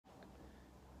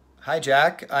Hi,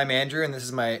 Jack. I'm Andrew, and this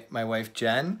is my wife,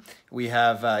 Jen. We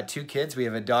have two kids. We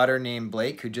have a daughter named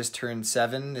Blake, who just turned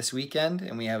 7 this weekend,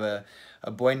 and we have a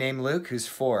boy named Luke, who's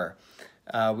 4.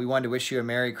 We wanted to wish you a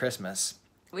Merry Christmas.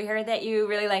 We heard that you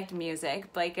really liked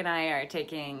music. Blake and I are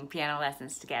taking piano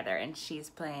lessons together, and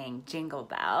she's playing Jingle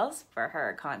Bells for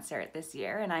her concert this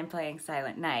year, and I'm playing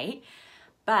Silent Night.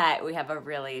 But we have a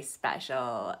really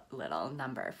special little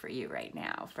number for you right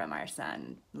now from our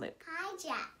son, Luke. Hi,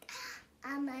 Jack.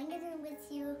 I'm gonna wish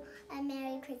you a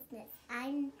Merry Christmas.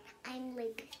 I'm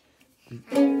Luke.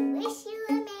 I wish you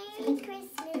a Merry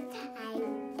Christmas. I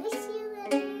wish you a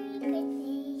Merry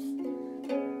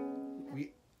Christmas.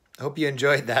 We hope you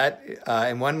enjoyed that.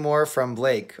 And one more from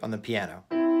Blake on the piano.